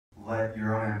let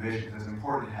your own ambitions, it's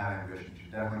important to have ambition. You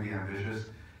should definitely be ambitious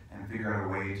and figure out a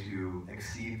way to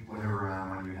exceed whatever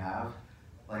amount of money you have.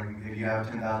 Like if you have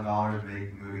 $10,000 to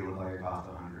make the movie look like it cost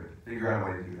 $100, figure out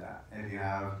a way to do that. If you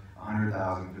have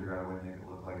 $100,000, figure out a way to make it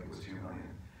look like it was $2 million.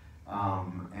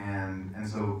 And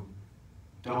so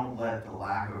don't let the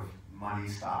lack of money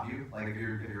stop you. Like if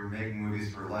you're making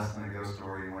movies for less than a ghost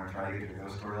story, you want to try to get to a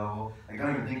ghost story level, like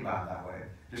don't even think about it that way.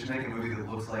 Just make a movie that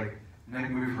looks like, make a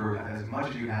movie for as much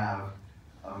as you have,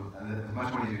 as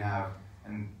much money as you have,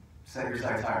 and set your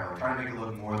sights higher. Like try to make it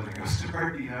look more than a ghost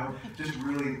story, you know? Just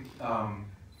really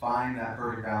find that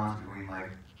perfect balance between like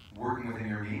working within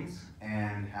your means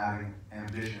and having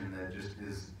ambition that just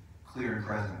is clear and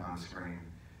present on the screen.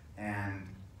 And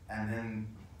then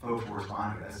folks will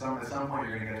respond to it. At some point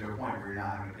you're going to get to a point where you're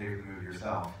not having to pay for the movie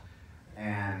yourself.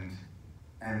 And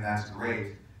that's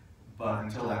great. But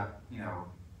until that, you know,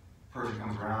 person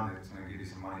comes around that's going to give you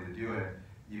some money to do it,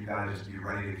 you've got to just be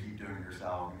ready to keep doing it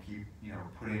yourself and keep, you know,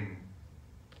 putting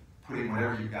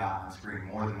whatever you've got on screen,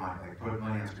 more than money. Like put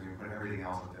money on screen, put everything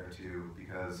else up there too,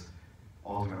 because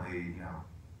ultimately, you know,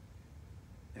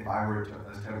 if I were to,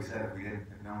 as Toby said,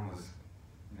 if no one was,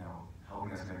 you know,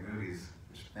 helping us make movies,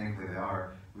 which thankfully they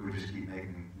are, we would just keep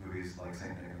making movies like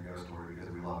Saint Nick and the Ghost Story because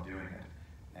we love doing it.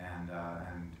 And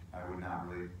I would not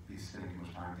really be spending too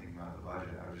much time thinking about the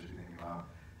budget. I would just be thinking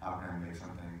about how can I make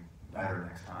something better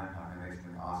next time? How can I make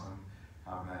something awesome?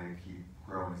 How can I keep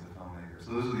growing as a filmmaker?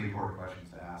 So those are the important questions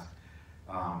to ask,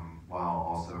 while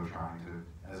also trying to,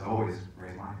 as always,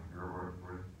 raise money.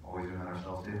 We're always doing that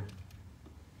ourselves too.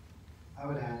 I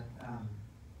would add,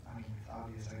 I mean, it's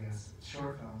obvious, I guess,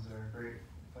 short films are a great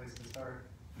place to start.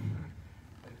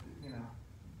 You know,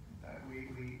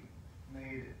 we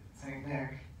made Saint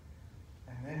Nick,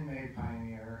 and then made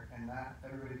Pioneer, and that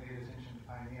everybody paid attention to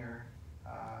Pioneer,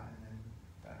 and then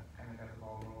that kind of got the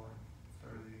ball rolling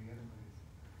for the other movies.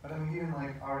 But I mean, even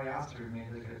like Ari Aster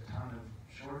made like a ton of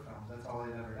short films. That's all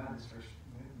he'd ever done. His first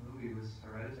movie was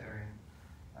Hereditary, and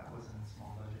that wasn't a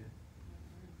small budget.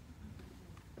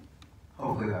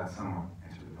 Hopefully that somewhat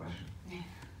answered the question.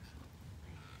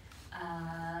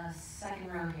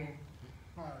 Second row here.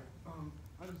 Hi,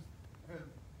 I just had a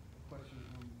question.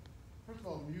 First of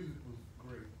all, the music was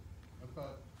great. I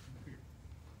thought you picked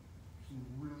some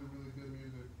really, really good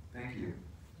music. Thank you.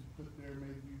 To put there,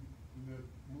 made you know,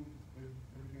 move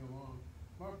everything along.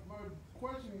 My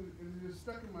question is just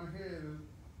stuck in my head,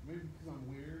 maybe because I'm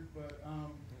weird, but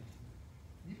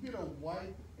you did a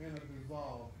wipe and a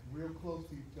dissolve real close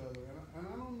to each other, and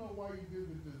I don't know why you did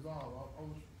the dissolve. I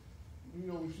was, you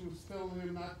know, when she was telling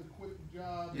him not to quit the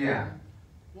job. Yeah.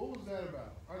 What was that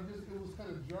about? It was kind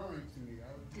of jarring to me.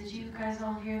 Did you guys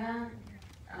all hear that?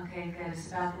 Okay, good. It's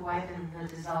about the wipe and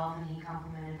the dissolve, and he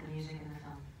complimented the music in the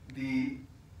film.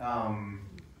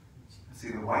 Let's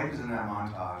see, the wipe is in that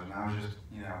montage, and I was just,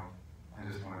 you know,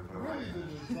 I just wanted to put it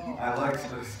right. I like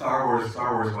Star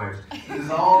Wars wipes. The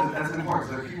dissolve, that's important.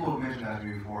 So people have mentioned that to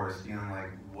me before, is feeling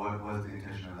like, what was the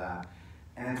intention of that?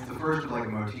 And it's the first of like a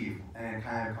motif, and it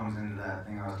kind of comes into that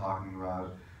thing I was talking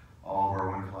about all of our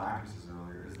wonderful actresses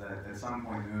earlier, is that at some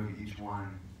point in the movie, each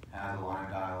one has a line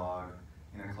of dialogue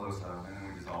in a close-up, and then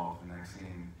we dissolve the next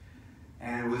scene.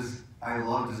 And it was, I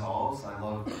love dissolves. I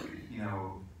love, you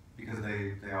know, because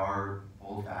they are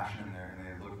old-fashioned and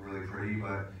they look really pretty,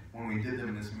 but when we did them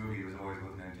in this movie, it was always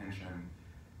with an intention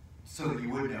so that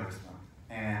you would notice them.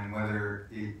 And whether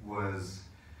it was,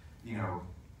 you know,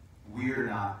 weird or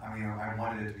not, I mean, I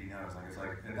wanted it to be noticed. Like, it's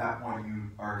like, at that point, you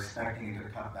are expecting it to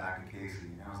cut back to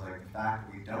Casey. And I was like, the fact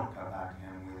that we don't cut back to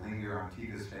him, and we linger on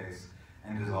Tika's face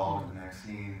and dissolve to the next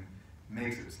scene,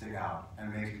 makes it stick out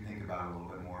and makes you think about it a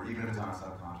little bit more, even if it's on a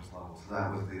subconscious level. So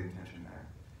that was the intention there.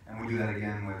 And we do that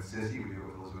again with Sissy, we do it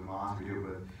with Elizabeth Moss, we do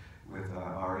it with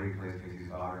Ari, who plays Casey's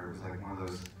daughter. It was like one of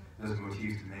those motifs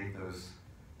to make those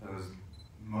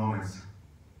moments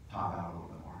pop out a little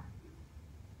bit more.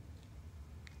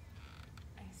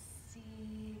 I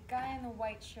see guy in the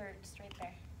white shirt straight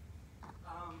there.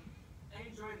 I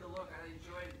enjoyed the look. I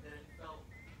enjoyed that it felt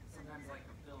sometimes like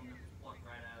a film that was plucked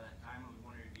right out of that time. I was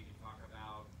wondering if you could talk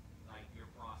about like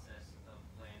your process of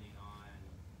planning on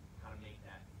how to make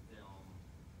that film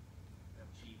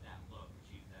achieve that look,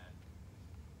 achieve that.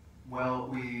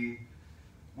 Well, we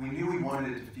knew we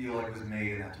wanted it to feel like it was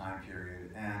made in that time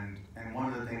period, and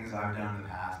one of the things I've done in the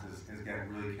past is get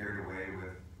really carried away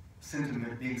with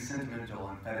being sentimental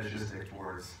and fetishistic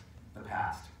towards the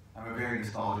past. I'm a very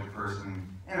nostalgic person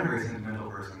and a very sentimental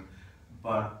person,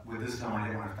 but with this film I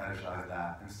didn't want to fetishize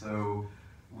that. And so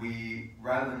we,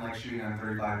 rather than like shooting on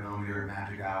 35mm at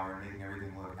magic hour and making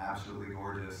everything look absolutely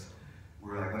gorgeous,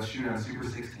 we're like, let's shoot on Super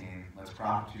 16, let's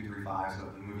crop 235 so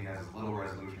that the movie has as little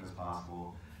resolution as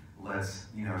possible. Let's,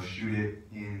 shoot it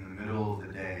in the middle of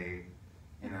the day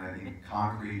in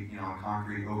concrete, on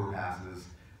concrete overpasses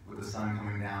with the sun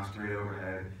coming down straight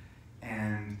overhead.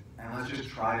 And let's just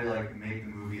try to like make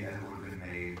the movie as it would have been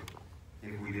made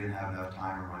if we didn't have enough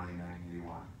time or money in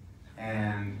 1981.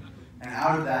 And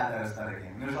out of that aesthetic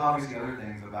came. And there's obviously other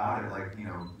things about it, like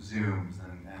zooms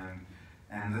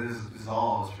and this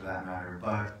dissolves for that matter.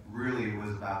 But really, it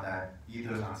was about that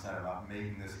ethos on set, about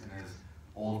making this in as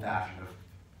old-fashioned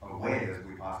a way as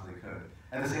we possibly could.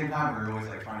 At the same time, we were always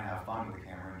like trying to have fun with the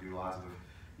camera and do lots of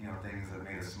things that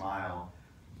made us smile.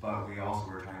 But we also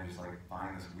were trying to just like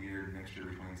find this weird mixture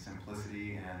between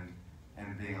simplicity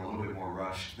and being a little bit more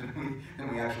rushed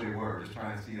than we actually were. Just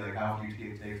trying to see like how few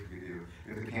takes we could do.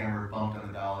 If the camera bumped on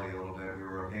the dolly a little bit, we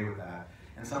were okay with that.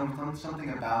 And something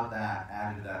about that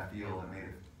added to that feel that made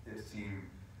it seem,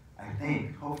 I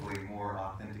think, hopefully more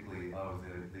authentically of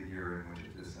the year in which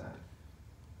it is set.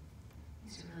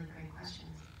 These are really great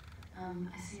questions.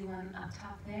 I see one up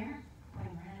top there.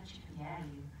 Pointing right at you. Yeah,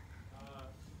 you.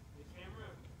 The camera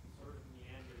sort of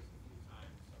meanders a few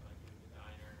times, so like in the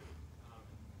diner,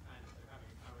 kind of they're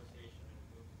having a conversation and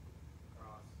it moves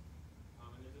across.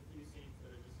 And there's a few scenes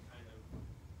that are just kind of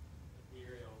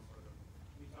ethereal, sort of.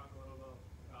 Can you talk a little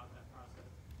bit about that process?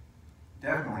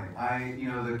 Definitely.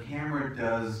 The camera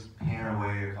does pan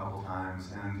away a couple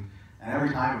times, and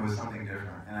every time it was something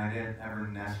different, and I didn't ever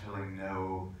necessarily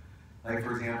know. Like,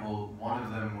 for example, one of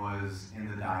them was in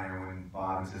the diner when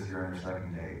Bob and Sissy are on their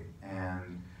second date,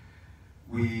 and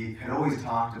we had always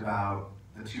talked about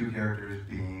the two characters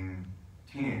being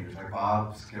teenagers. Like,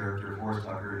 Bob's character, Forrest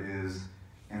Tucker, is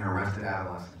an arrested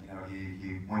adolescent.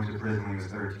 He went to prison when he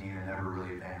was 13 and never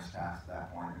really advanced past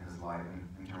that point in his life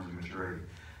in terms of maturity.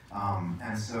 And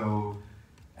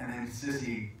then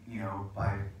Sissy,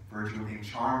 by virtue of being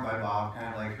charmed by Bob,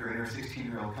 kind of like her inner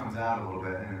 16-year-old comes out a little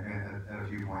bit at a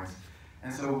few points.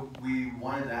 And so we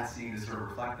wanted that scene to sort of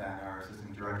reflect that, and our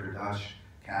assistant director, Dutch,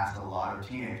 cast a lot of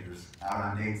teenagers out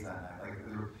on dates that night. Like,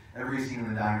 every scene in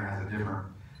the diner has a different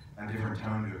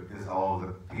tone to it, because all of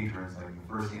the patrons, like the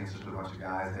first scene, it's just a bunch of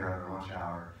guys there at their lunch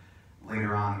hour.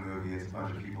 Later on in the movie, it's a bunch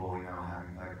of people,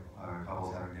 having, like,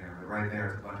 couples having dinner. But right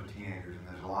there, it's a bunch of teenagers, and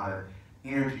there's a lot of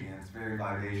energy, and it's very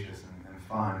vivacious and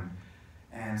fun.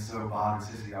 And so Bob and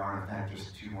Sissy are, in fact,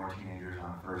 just two more teenagers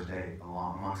on the first date,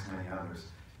 amongst many others.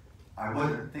 I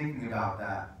wasn't thinking about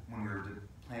that when we were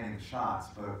planning the shots,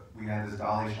 but we had this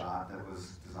dolly shot that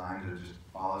was designed to just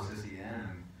follow Sissy in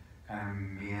and kind of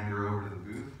meander over to the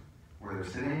booth where they're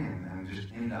sitting and just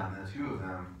end on the two of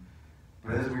them.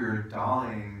 But as we were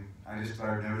dollying, I just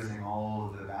started noticing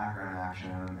all of the background action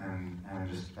and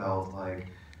just felt like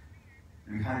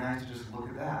it'd be kind of nice to just look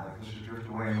at that. Like, let's just drift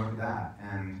away and look at that.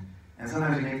 And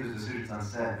sometimes you make those decisions on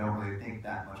set and don't really think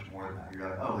that much more than that. You're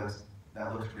like, oh,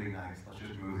 that looks pretty nice. Let's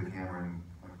just move the camera and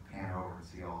pan over and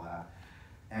see all that.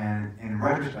 And in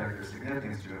retrospect, there's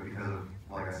significance to it because of,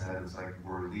 like I said, it's like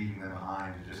we're leaving them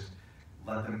behind to just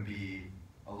let them be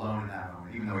alone in that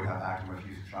moment. Even though we got back to them a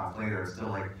few shots later, it's still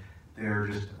like they're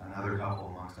just another couple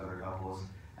amongst other couples.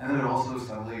 And then it also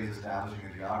subtly is establishing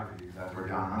the geography, because that's where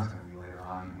John Hunt's going to be later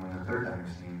on in the third diner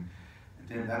scene.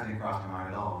 That didn't cross my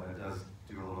mind at all, but it does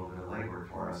do a little bit of legwork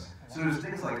for us. So there's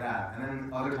things like that. And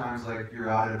then other times, like, you're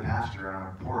out at a pasture on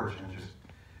a porch and just,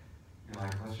 you're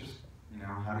like, let's just,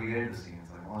 how do we get into the scene?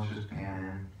 It's like, well, let's just pan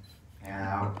in, pan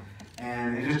out.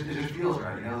 And it just feels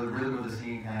right. The rhythm of the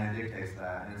scene kind of dictates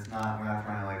that. And we're not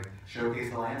trying to like showcase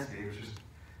the landscape. It's just,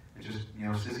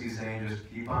 Sissy's saying,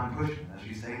 just keep on pushing. As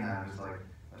she's saying that, it's like,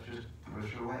 let's just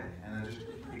push away. And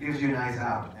it gives you a nice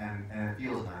out, and it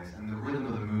feels nice. And the rhythm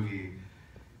of the movie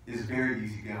is very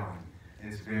easygoing. It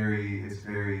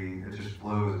just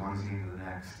flows one scene to the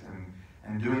next.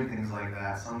 And doing things like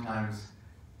that sometimes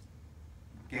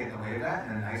get in the way of that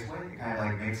in a nice way. It kind of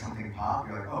like makes something pop.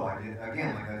 You're like, oh, I did,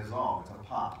 again, like a dissolve. It's a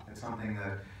pop. It's something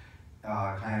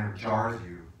that kind of jars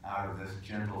you out of this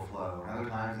gentle flow. And other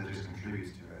times it just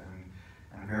contributes to it.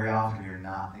 And very often you're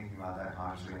not thinking about that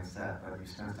consciously in set, but you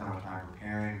spend so much time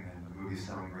preparing, and the movie's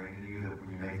so ingrained in you that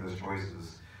when you make those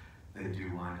choices, they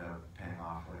do wind up paying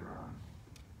off later on.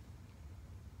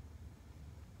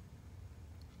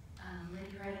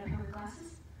 Lady right up here with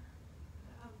glasses.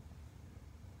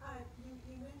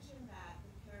 You mentioned that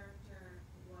the character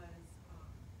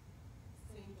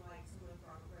seemed like some of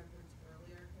Robert Redford's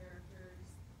earlier characters,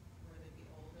 where they'd be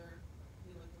older.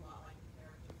 He looked a lot like the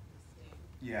character from The Sting.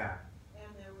 Yeah.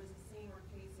 And there was a scene where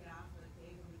Casey Affleck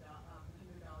gave him the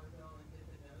 $100 bill and did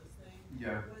the nose thing.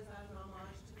 Yeah. Was that an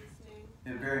homage to The Sting?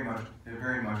 It very much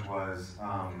was.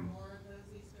 Are there more of those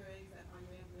Easter eggs that I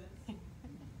may have missed?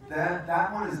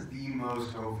 That one is the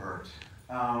most overt,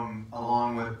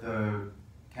 along with the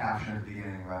caption at the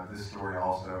beginning about this story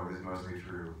also is mostly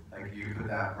true. Like you put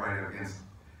that right up against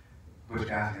Butch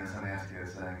Cassidy and Sundance Kid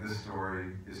saying this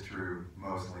story is true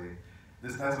mostly.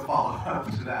 That's a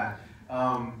follow-up to that.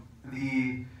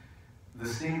 The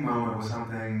sting moment was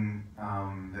something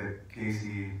that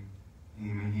Casey, he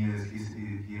and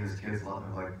his kids love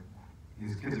him. Like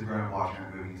his kids have grown up watching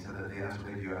that movie. He said that that's what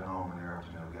they do at home when they're up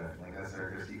to no good. Like that's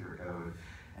their secret code.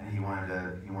 And he wanted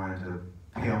to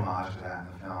pay homage to that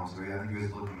in the film. So I think he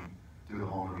was looking through the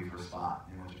whole movie for a spot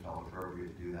in which it felt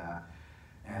appropriate to do that.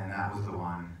 And that was the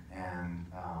one. And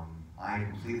I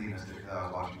completely missed it because I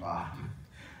was watching Bob.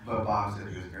 But Bob said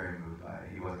he was very moved by it.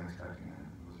 He wasn't expecting it.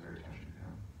 It was very touching to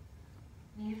him.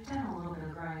 You've done a little bit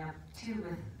of growing up too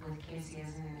with Casey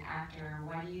as an actor.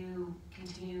 Why do you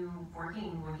continue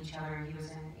working with each other? He was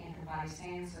in Ink and Body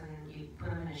Stains, and you put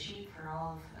him in a sheet for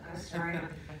all of a ghost story.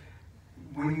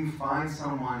 When you find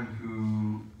someone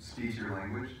who speaks your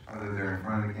language, whether they're in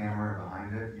front of the camera or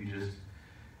behind it,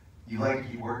 you like to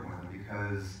keep working with them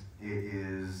because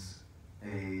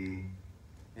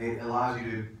it allows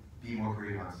you to be more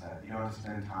creative on set. You don't have to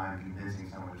spend time convincing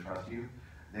someone to trust you.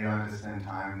 They don't have to spend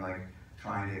time like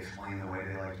trying to explain the way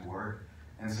they like to work.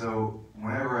 And so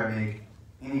whenever I make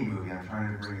any movie, I'm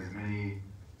trying to bring as many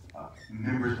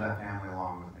members of that family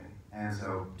along with me. And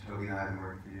so Toby and I have been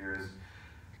working for years.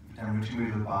 We've done 2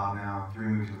 movies with Bob now, 3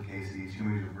 movies with Casey, 2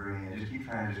 movies with Bruni. I just keep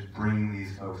trying to just bring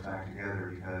these folks back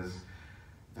together because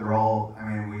they're all, I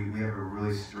mean, we have a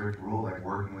really strict rule, like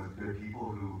working with good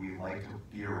people who we like to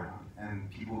be around and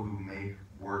people who make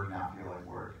work not feel like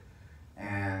work.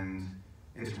 And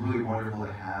it's really wonderful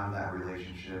to have that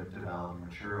relationship develop and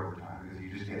mature over time because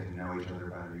you just get to know each other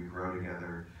better, you grow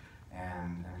together,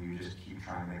 and you just keep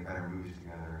trying to make better movies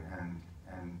together.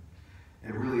 And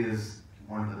it really is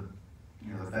one of the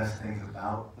the best things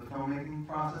about the filmmaking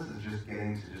process is just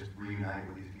getting to just reunite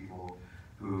with these people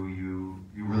who you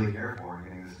really care for and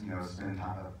getting to spend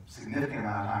a significant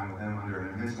amount of time with them under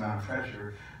an immense amount of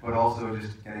pressure, but also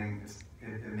just getting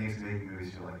it makes making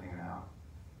movies feel like hanging out.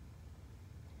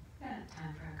 We've got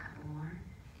time for a couple more.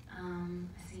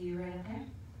 I see you right up there.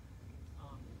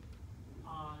 You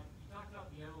talked about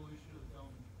the evolution of the film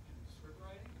and script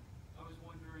writing. I was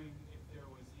wondering if there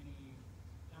was any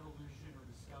evolution or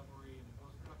discovery in the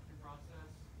post-production process,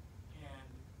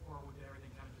 or would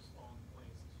everything kind of just fall into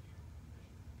place as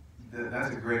you envisioned?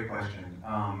 That's a great question.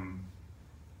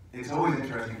 It's always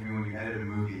interesting for me when you edit a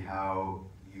movie how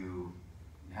you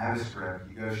have a script,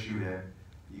 you go shoot it,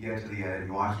 you get to the edit,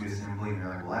 you watch the assembly, and you're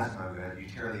like, well, that's no good. You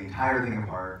tear the entire thing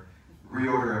apart,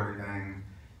 reorder everything,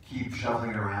 keep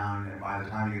shuffling it around, and by the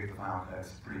time you get to the final cut,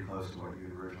 it's pretty close to what you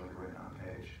had originally written on the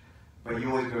page. But you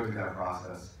always go through that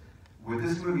process. With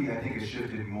this movie, I think it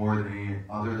shifted more than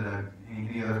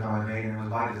any other film I made, and it was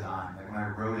by design. Like when I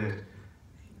wrote it,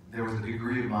 there was a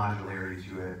degree of modularity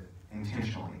to it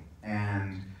intentionally,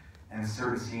 and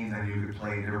certain scenes I knew could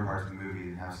play in different parts of the movie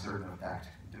and have certain effect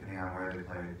depending on where they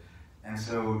played. And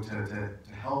so to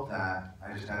help that,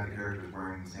 I just had the characters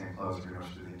wearing the same clothes pretty much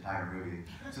through the entire movie,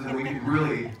 so that we could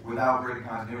really, without breaking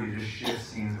continuity, just shift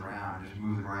scenes around, just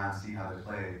move them around, see how they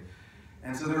played.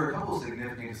 And so there were a couple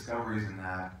significant discoveries in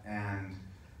that, and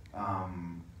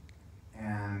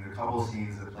a couple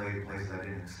scenes that played in places I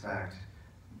didn't expect.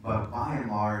 But by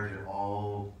and large, it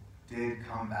all did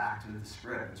come back to the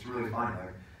script. It's really funny.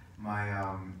 Like my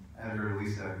editor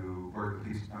Lisa, who worked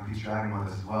on Pt2 Dragon with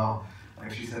us as well,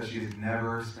 like she said, she has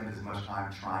never spent as much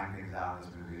time trying things out in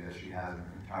this movie as she has in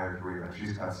her entire career. Like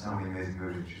she's got so many amazing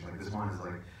movies. She's like, this one is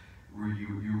like, where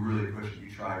you really push it.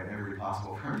 You tried every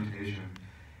possible permutation.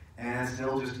 And it's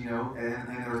still just, and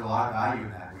there was a lot of value in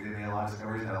that. We made a lot of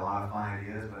discoveries, had a lot of fun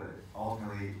ideas, but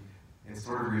ultimately, it's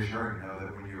sort of reassuring to know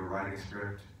that when you're writing a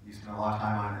script, you spend a lot of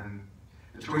time on it, and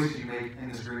the choices you make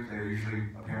in the screenplay are usually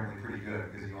apparently pretty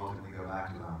good because you ultimately go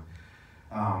back to them.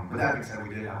 But that being said,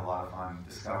 we did have a lot of fun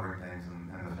discovering things,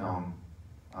 and the film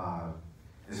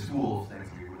is full of things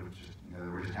that we would have just,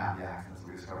 were just happy accidents that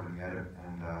we discovered in the edit,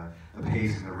 and the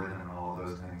pace and the rhythm and all of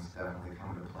those things definitely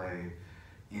come into play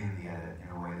in the edit in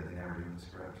a way that they never do in the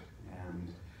script.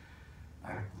 And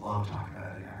I love talking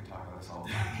about editing. I could talk about this all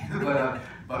the time.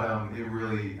 but it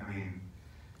really,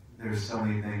 there's so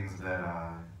many things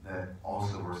that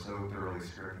also were so thoroughly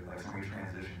scripted, like so many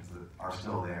transitions that are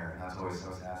still there, and that's always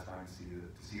so satisfying to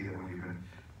see that when you've been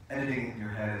editing it in your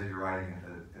head as you're writing it,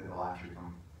 that it'll actually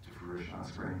come to fruition on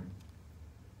screen.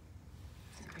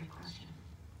 That's a great question.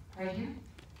 Right here?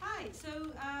 Hi.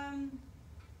 So,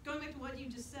 going back to what you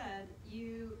just said,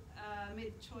 you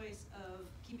made the choice of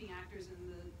keeping actors in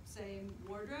the same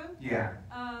wardrobe. Yeah.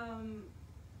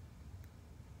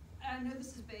 I know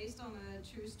this is based on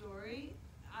a true story.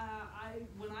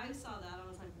 When I saw that, I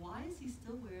was like, why is he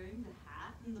still wearing the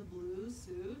hat and the blue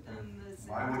suit and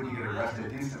the Why wouldn't he get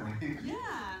arrested instantly?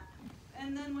 Yeah.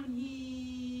 And then when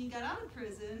he got out of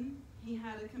prison, he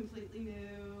had a completely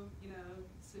new,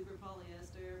 super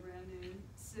polyester, brand new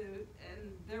suit,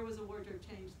 and there was a wardrobe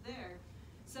change there.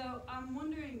 So I'm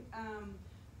wondering,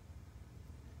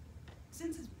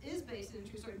 since it is based in a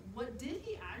true story, did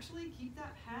he actually keep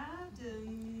that hat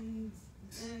and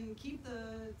keep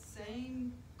the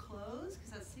same clothes?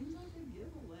 Because that seems like a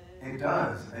giveaway. It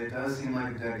does. It does seem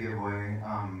like a dead giveaway.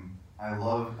 I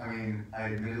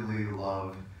admittedly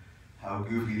love how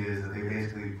goofy it is that they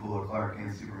basically pull a Clark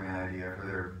Kent Superman idea for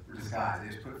their disguise. They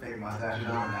just put fake mustaches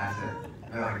on and that's it.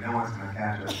 They're like, no one's gonna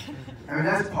catch us. I mean,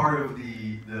 that's part of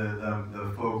the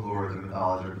folklore, the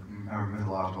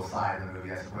mythological side of the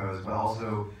movie, I suppose. But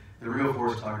also, the real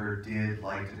Forrest Tucker did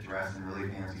like to dress in really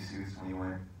fancy suits when he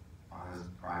went on his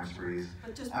crime sprees.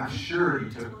 I'm sure he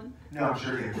had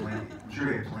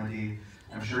plenty.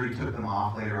 I'm sure he took them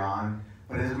off later on.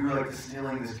 But as we were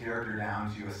distilling this character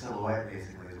down to a silhouette,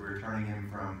 basically, as we were turning him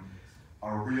from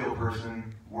a real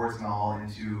person, warts and all,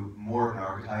 into more of an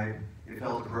archetype, it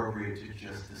felt appropriate to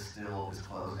just distill his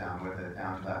clothes down with it,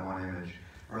 down to that one image,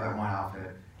 or that one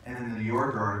outfit. And in the New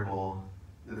Yorker article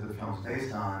that the film's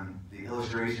based on, the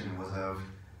illustration was of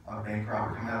a bank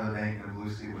robber coming out of the bank in a blue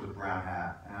suit with a brown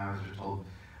hat. And I was just told,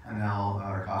 Annelle,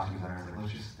 our costume designer, was like,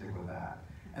 let's just stick with that.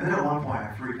 And then at one point,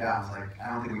 I freaked out. I was like, I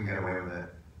don't think we can get away with it.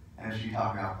 And she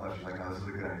talked me off the cliff. She's like, no, this is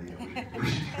a good idea. We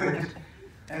should do it.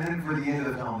 And then for the end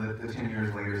of the film, the 10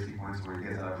 years later sequence where he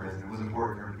gets out of prison, it was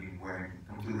important for him to be wearing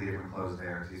completely different clothes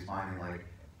there, because he's finding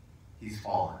he's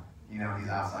fallen. He's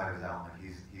outside of his element.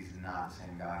 He's not the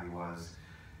same guy he was,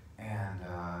 and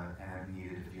it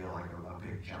needed to feel like a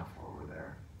big jump forward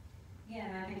there. Yeah,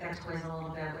 and I think that toys a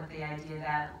little bit with the idea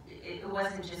that it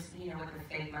wasn't just, with the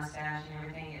fake mustache and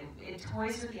everything. It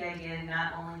toys with the idea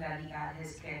not only that he got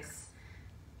his kicks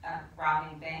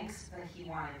robbing banks, but he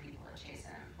wanted people to chase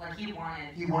him. He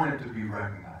wanted to be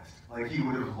recognized. He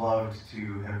would have loved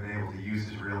to have been able to use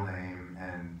his real name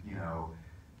and,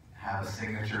 have a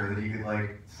signature that he could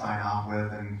sign off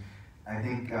with. And I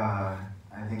think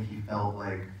he felt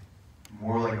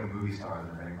more like a movie star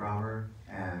than a bank robber.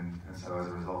 And so as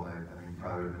a result, I think he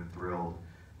probably would have been thrilled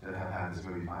to have had this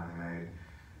movie finally made.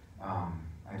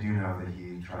 I do know that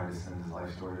he tried to send his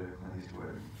life story to Clint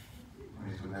Eastwood.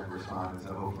 Clint Eastwood never responded,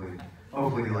 so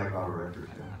hopefully he liked Robert Redford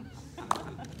too.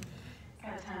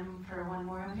 Got time for one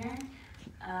more over here.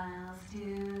 Let's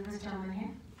do this gentleman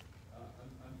here.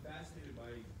 I'm fascinated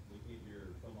by looking at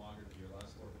your filmography. Your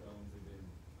last 4 films have been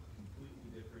completely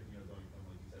different, going from,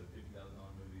 like you said, a $50,000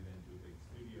 movie, then to a big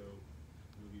studio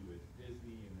movie with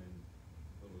Disney, and then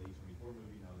a little A24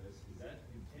 movie, now this. Is that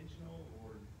intentional,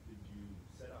 or did you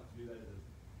set out to do that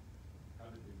how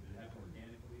did it happen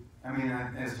organically? I mean,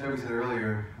 as Toby said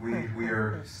earlier, we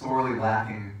are sorely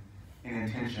lacking in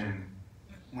intention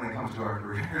when it comes to our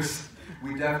careers.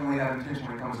 We definitely have intention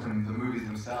when it comes to the movies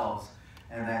themselves,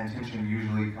 and that intention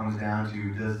usually comes down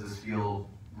to, does this feel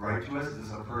right to us? Is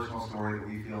this a personal story that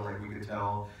we feel like we could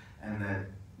tell and that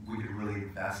we could really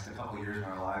invest a couple years in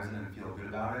our lives in and feel good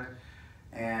about it?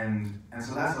 And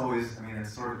so that's always,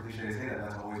 it's sort of cliche to say that,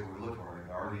 that's always what we look for.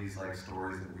 Are these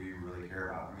stories that we really care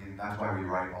about? That's why we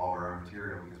write all of our own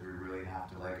material, because we really have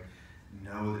to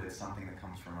know that it's something that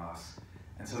comes from us.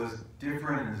 And so as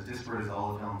different and as disparate as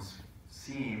all the films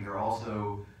seem,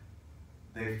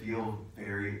 they feel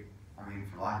very,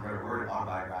 for lack of a better word,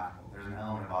 autobiographical. There's an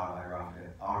element of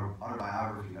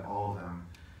autobiography to all of them,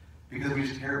 because we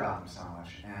just care about them so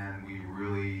much. And we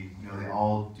really, they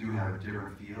all do have a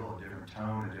different feel, a different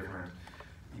tone, a different,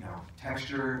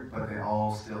 texture, but they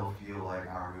all still feel like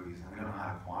our movies. And we don't know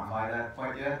how to quantify that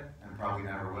quite yet, and probably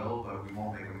never will, but we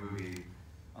won't make a movie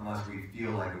unless we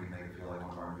feel like we can make it feel like one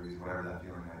of our movies, whatever that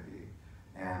feeling might be.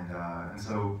 And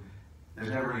so there's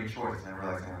never any choice. It's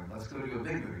never saying, let's go do a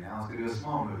big movie now, let's go do a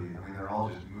small movie. They're all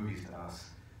just movies to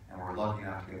us, and we're lucky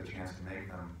enough to get the chance to make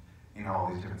them in all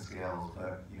these different scales,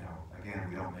 but, again,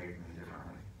 we don't make them any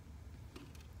differently.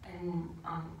 And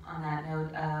on that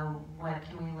note, what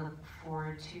can we look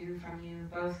forward to from you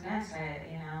both next?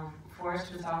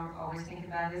 Forrest was always thinking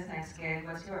about his next gig.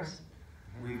 What's yours?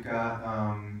 We've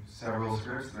got several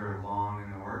scripts that are long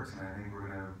in the works, and I think we're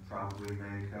going to probably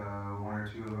make 1 or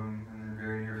 2 of them in the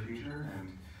very near future.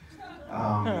 And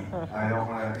I don't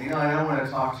want to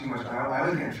talk too much. I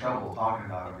always get in trouble talking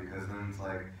about it, because then it's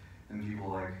then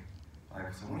people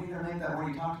so when are you going to make that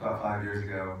one you talked about 5 years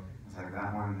ago? It's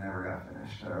that one never got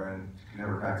finished, or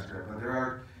never cracked script. But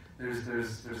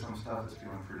there's some stuff that's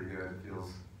feeling pretty good.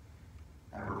 It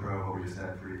apropos of what we just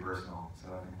said, pretty personal. So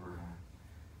I think we're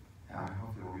gonna,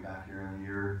 hopefully we'll be back here in a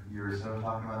year or so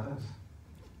talking about this.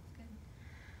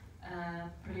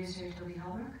 Producer Toby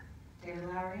Halbrooks, David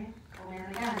Lowery, Coleman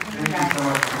again. Thank you so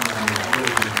much.